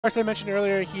As I mentioned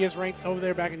earlier, he is ranked over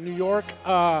there back in New York.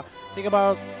 Think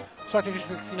about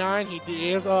Stocktaker69. He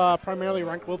is primarily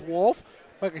ranked with Wolf.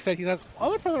 Like I said, he has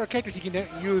other characters he can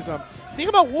use. Think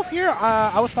about Wolf here.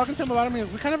 I was talking to him about him,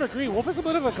 and we kind of agree. Wolf is a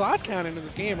bit of a glass cannon in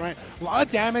this game, right? A lot of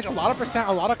damage, a lot of percent,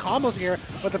 a lot of combos here.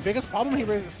 But the biggest problem he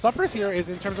really suffers here is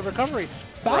in terms of recovery.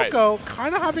 Falco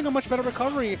kind of having a much better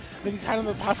recovery than he's had in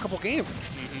the past couple games.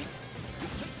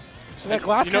 So that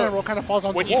glass cannon roll kind of falls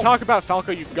on When you talk about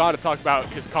Falco, you've got to talk about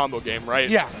his combo game,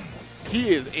 right? Yeah. He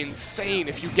is insane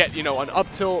if you get, you know, an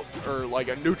up tilt or like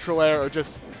a neutral air or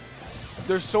just –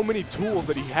 there's so many tools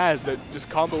that he has that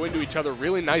just combo into each other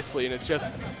really nicely. And it's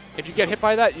just – if you get hit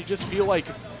by that, you just feel like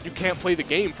you can't play the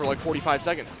game for like 45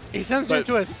 seconds. He sends you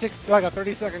to a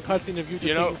 30-second cutscene of you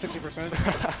just taking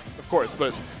 60%. Of course,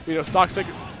 but, you know,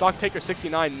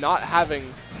 Stocktaker69 not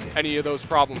having any of those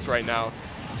problems right now.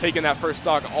 Taking that first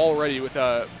stock already with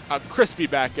a crispy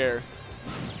back air.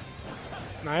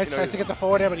 Nice, tries to get the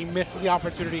forward air, but he misses the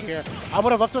opportunity here. I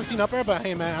would have loved to have seen up air, but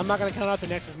hey man, I'm not going to count out the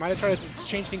Nexus. Might have tried to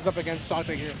change things up against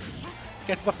Stocktaker here.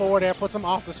 Gets the forward air, puts him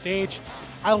off the stage.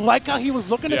 I like how he was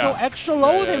looking to go extra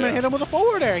low with him and hit him with a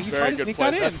forward air. He tried to sneak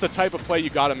that in. That's the type of play you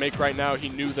got to make right now. He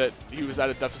knew that he was at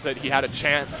a deficit. He had a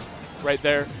chance right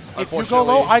there. If you go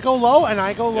low, I go low, and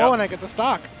I go low, and I get the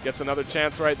stock. Gets another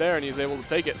chance right there, and he's able to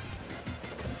take it.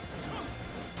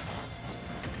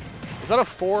 Is that a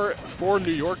four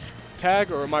New York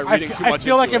tag, or am I reading too much into it? I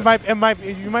feel like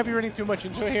you might be reading too much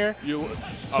into it here.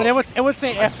 But it would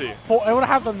say F4. It would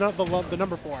have the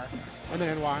number 4 and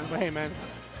then NY. But hey man,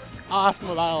 I'll ask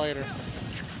him about it later.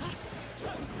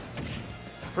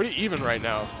 Pretty even right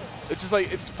now. It's just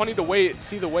like it's funny to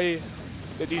see the way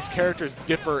that these characters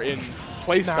differ in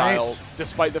play style,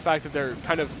 despite the fact that they're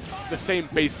kind of the same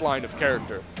baseline of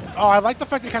character. Oh, I like the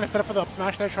fact they kind of set up for the up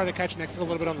smash there, trying to catch Nexus a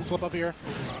little bit on the slip up here.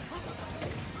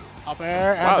 Up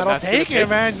air, and that'll take it,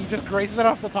 man. He just graces it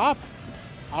off the top.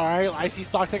 All right, I see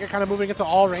Stocktaker kind of moving into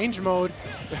all range mode.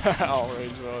 All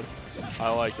range mode. I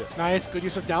like it. Nice, good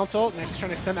use of down tilt. Nexus trying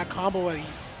to extend that combo.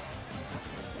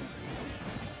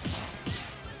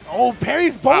 Oh,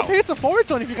 parries both hits a forward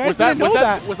tilt. If you guys didn't know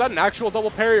that. Was that an actual double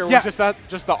parry, or was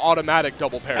just the automatic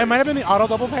double parry? It might have been the auto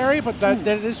double parry, but that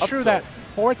is true that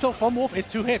forward tilt from Wolf is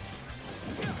 2 hits.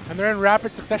 And they're in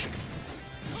rapid succession.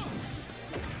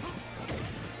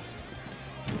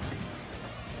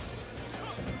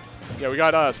 Yeah, we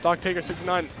got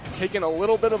Stocktaker69 taking a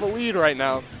little bit of a lead right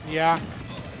now. Yeah.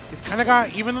 He's kind of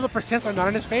got, even though the percents are not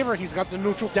in his favor, he's got the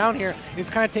neutral down here. He's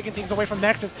kind of taking things away from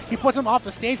Nexus. He puts him off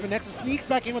the stage, but Nexus sneaks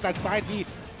back in with that side B.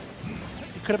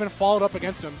 He could have been followed up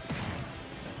against him.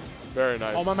 Very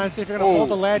nice. Oh, my man, see if you're going to hold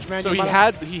the ledge, man. So he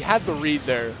had the read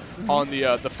there on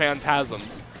the Phantasm,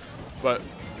 but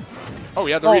he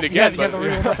had the read again. He had the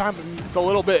read one more time. It's a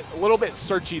little bit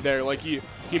searchy there. Like he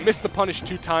missed the punish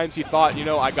 2 times. He thought, you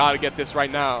know, I got to get this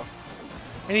right now.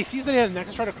 And he sees that he had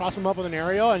Nexus try to cross him up with an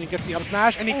aerial, and he gets the up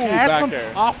smash, and he gets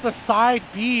him off the side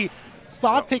B.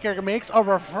 Stocktaker makes a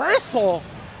reversal.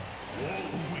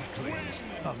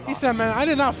 He said, man, I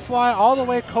did not fly all the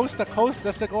way coast to coast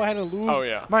just to go ahead and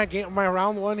lose my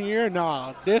round 1 here.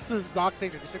 No, this is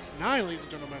Stocktaker69, ladies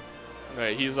and gentlemen.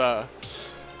 Right,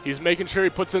 he's making sure he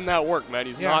puts in that work, man.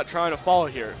 He's not trying to follow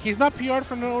here. He's not PR'd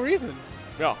for no reason.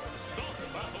 Yeah.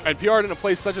 And PR'd in a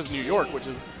place such as New York, which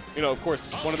is, you know, of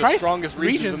course, one of the strongest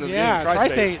regions in this game,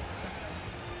 Tri-State.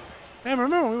 Man,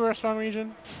 remember when we were a strong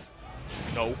region?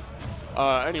 No.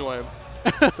 Anyway,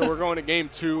 so we're going to game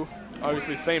 2.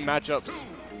 Obviously, same matchups.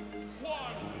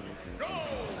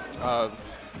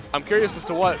 I'm curious as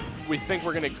to what we think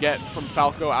we're going to get from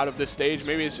Falco out of this stage.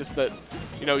 Maybe it's just that,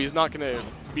 you know, he's not going to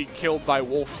be killed by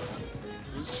Wolf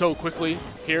so quickly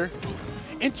here.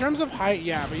 In terms of height,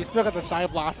 yeah, but you still got the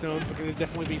side blast zones, which could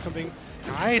definitely be something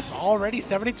nice. Already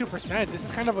 72%. This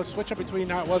is kind of a switch up between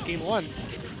how it was game 1.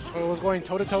 Where it was going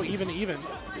toe-to-toe, even.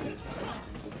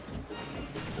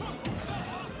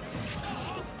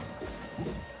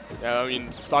 Yeah, I mean,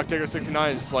 Stocktaker69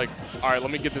 is just like, all right,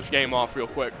 let me get this game off real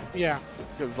quick. Yeah.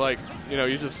 Because, like, you know,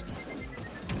 he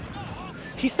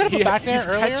set up a back there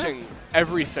earlier. He's catching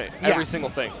every single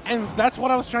thing. And that's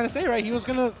what I was trying to say, right? He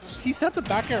set up the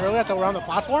back air earlier around the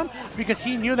platform because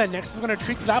he knew that Nexus was going to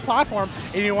retreat to that platform,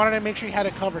 and he wanted to make sure he had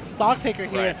it covered. Stocktaker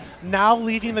here now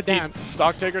leading the dance.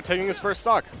 Stocktaker taking his first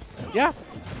stock. Yeah.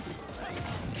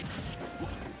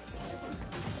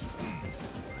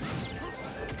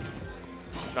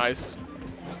 Nice.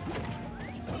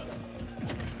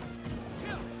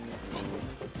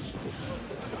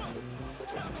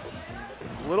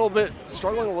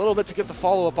 Struggling a little bit to get the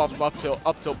follow-up off of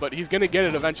up tilt, but he's going to get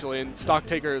it eventually, and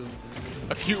Stocktaker is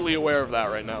acutely aware of that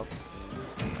right now.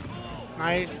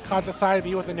 Nice. Caught the side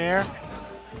B with an air.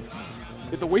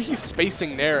 the way he's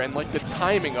spacing there and like the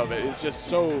timing of it is just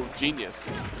so genius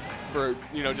for,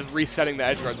 you know, just resetting the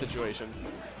edge guard situation.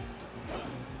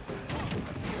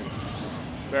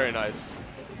 Very nice.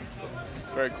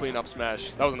 Very clean up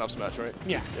smash. That was an up smash, right?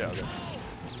 Yeah. Yeah, okay.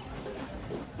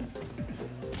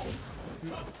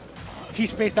 He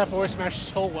spaced that forward smash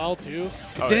so well, too.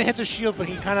 It didn't hit the shield, but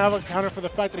he kind of have a counter for the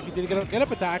fact that if he did get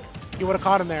up attack, he would have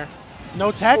caught him there.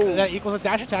 No tech, that equals a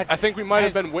dash attack. I think we might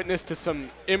have been witness to some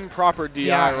improper DI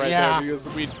there because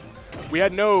we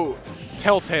had no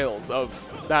telltales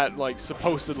of that, like,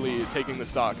 supposedly taking the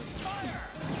stock.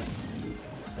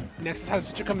 Nexus has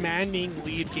such a commanding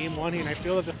lead game one here, and I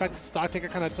feel that the fact that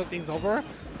Stocktaker kind of took things over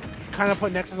kind of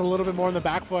put Nexus a little bit more on the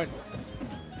back foot.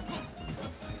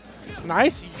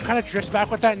 Nice. He kind of drifts back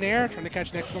with that nair, trying to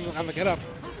catch Nexus on the get-up.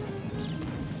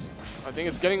 I think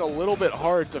it's getting a little bit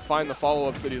hard to find the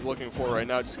follow-ups that he's looking for right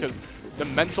now just because the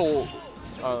mental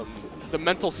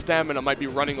stamina might be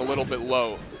running a little bit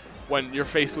low when you're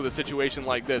faced with a situation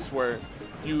like this where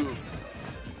you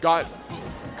got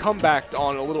comebacked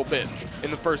on a little bit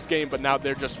in the first game, but now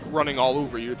they're just running all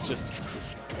over you. It's just,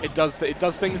 it does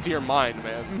things to your mind,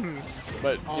 man. Mm-hmm.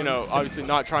 But, you know, obviously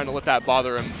not trying to let that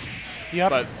bother him. Yep.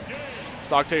 But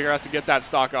Stocktaker has to get that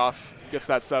stock off, gets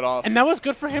that set off. And that was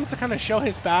good for him to kind of show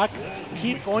his back,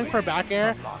 keep going for back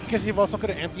air, because he also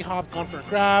could have empty hopped, gone for a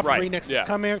grab, Nexus is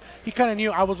coming. He kind of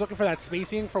knew I was looking for that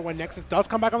spacing for when Nexus does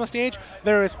come back on the stage.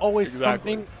 There is always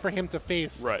something for him to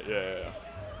face. Right, yeah.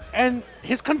 And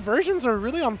his conversions are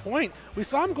really on point. We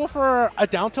saw him go for a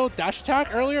down tilt dash attack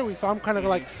earlier. We saw him kind of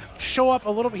like show up a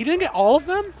little bit. He didn't get all of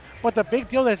them, but the big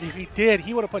deal is if he did,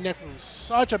 he would have put Nexus in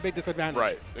such a big disadvantage.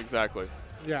 Right, exactly.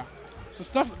 Yeah.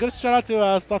 So good shout out to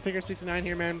Stocktaker69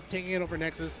 here, man, taking it over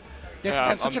Nexus. Nexus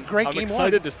had such a great game one. I'm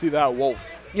excited to see that Wolf.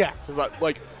 Yeah. Because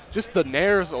like just the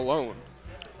nairs alone.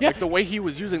 Yeah. Like the way he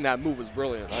was using that move was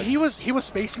brilliant. He was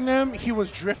spacing them. He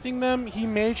was drifting them. He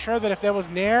made sure that if there was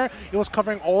nair, it was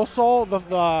covering also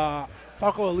the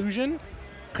Falco illusion.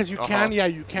 Because you can,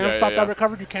 you can stop that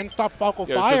recovery. You can stop Falco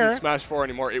fire. This isn't Smash 4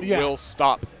 anymore. It will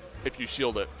stop if you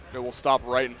shield it. It will stop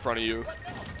right in front of you.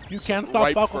 You can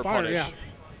stop Falco fire, punish.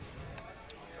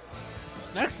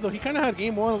 Next, though, he kind of had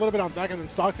game one a little bit on deck, and then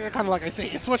Stocktaker kind of, like I say,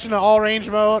 he's switching to all-range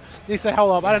mode. They said,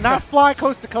 hold up, I did not fly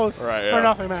coast to coast for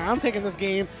nothing, man. I'm taking this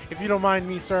game. If you don't mind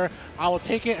me, sir, I will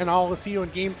take it, and I'll see you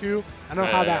in game two. I don't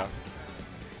know how that.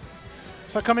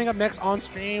 So coming up next on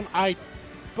stream, I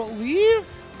believe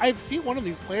I've seen one of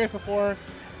these players before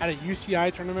at a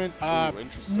UCI tournament.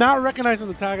 Interesting. Not recognizing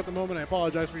the tag at the moment. I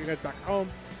apologize for you guys back at home.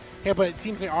 Yeah, but it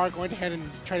seems they are going ahead and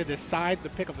try to decide the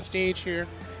pick of the stage here.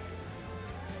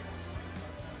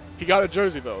 He got a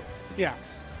jersey, though. Yeah.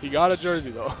 He got a jersey,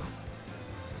 though.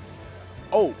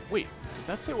 Oh, wait. Does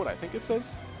that say what I think it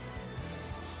says?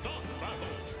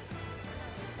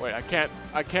 Wait, I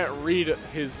can't read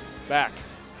his back.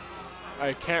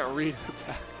 I can't read the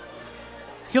tag.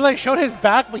 He, like, showed his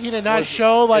back, but he did not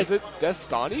show, like... Is it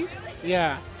Destani?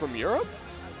 Yeah. From Europe?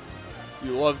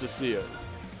 You love to see it.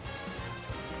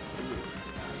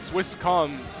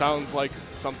 Swisscom sounds like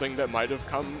something that might have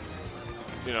come,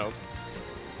 you know...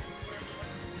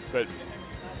 But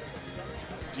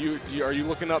are you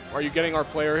looking up? Are you getting our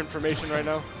player information right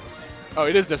now? Oh,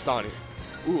 it is Destani.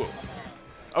 Ooh.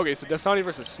 Okay, so Destani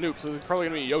versus Snoop. So this is probably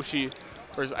gonna be Yoshi.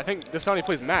 Versus, I think Destani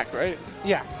plays Mac, right?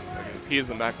 Yeah. Okay, so he is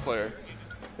the Mac player.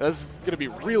 That's gonna be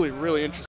really, really interesting.